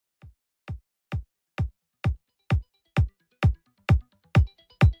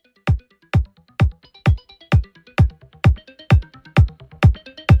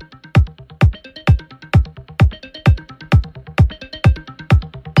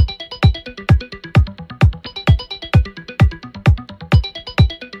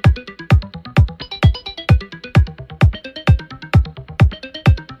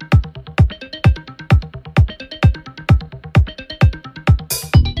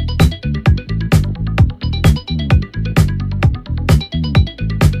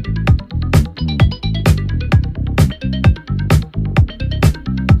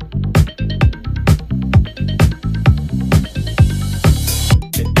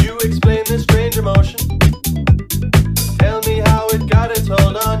explain this strange emotion? Tell me how it got its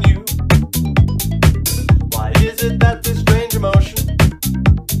hold on you. Why is it that this strange emotion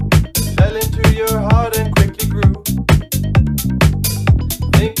fell into your heart and quickly grew?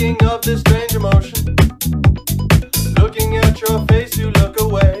 Thinking of this strange emotion, looking at your face you look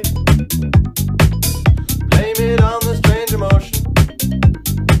away. Blame it on the strange emotion,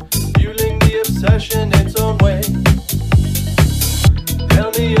 fueling the obsession its own way.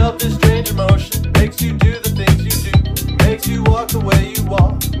 Tell me of this strange emotion, makes you do the things you do, makes you walk the way you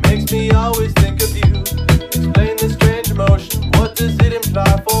walk, makes me always think of you. Explain this strange emotion, what does it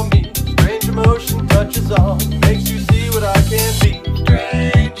imply for me? Strange emotion touches all, makes you see what I can be.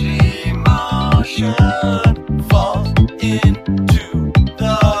 Strange emotion falls into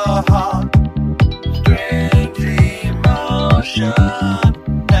the heart. Strange emotion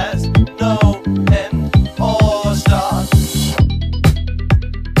has no end or start.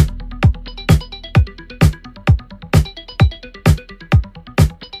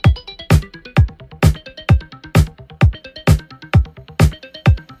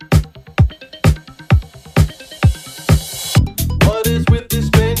 What is with this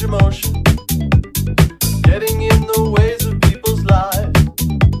strange emotion, getting in the ways of people's lives?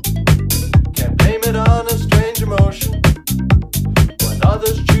 Can't blame it on a strange emotion when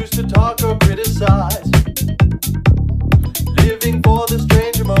others choose to talk or criticize. Living for the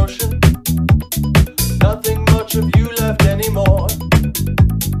strange emotion, nothing much of you left anymore.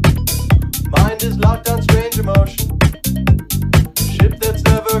 Mind is locked on strange emotion, ship that's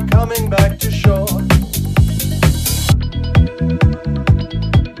never coming back to shore.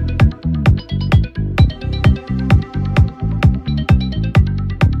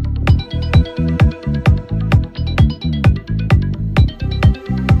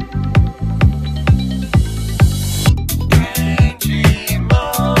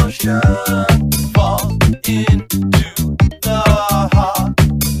 Falls into the heart.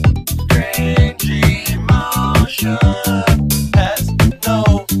 Strange emotion has no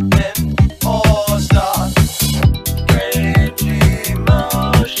end or start. Strange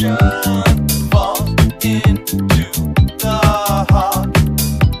emotion falls into the heart.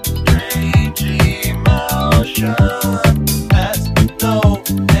 Strange emotion has no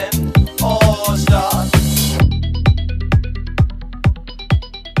end or start.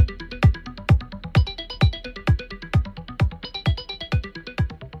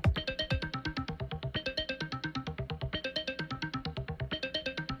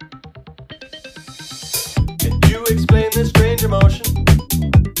 You explain this strange emotion,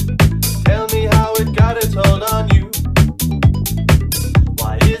 tell me how it got its hold on you.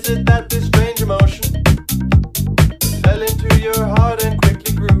 Why is it that this strange emotion fell into your heart and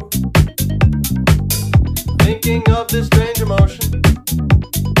quickly grew? Thinking of this strange emotion,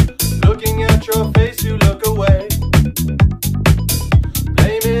 looking at your face you look away.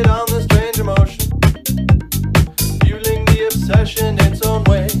 Blame it on the strange emotion, fueling the obsession its own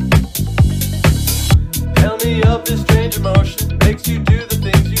way. Tell me of this strange emotion, makes you do the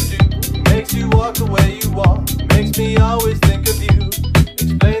things you do, makes you walk the way you walk, makes me always think of you.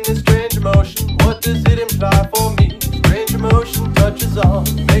 Explain this strange emotion, what does it imply for me? Strange emotion touches all,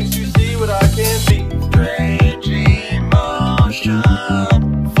 makes you see what I can be. Strange emotion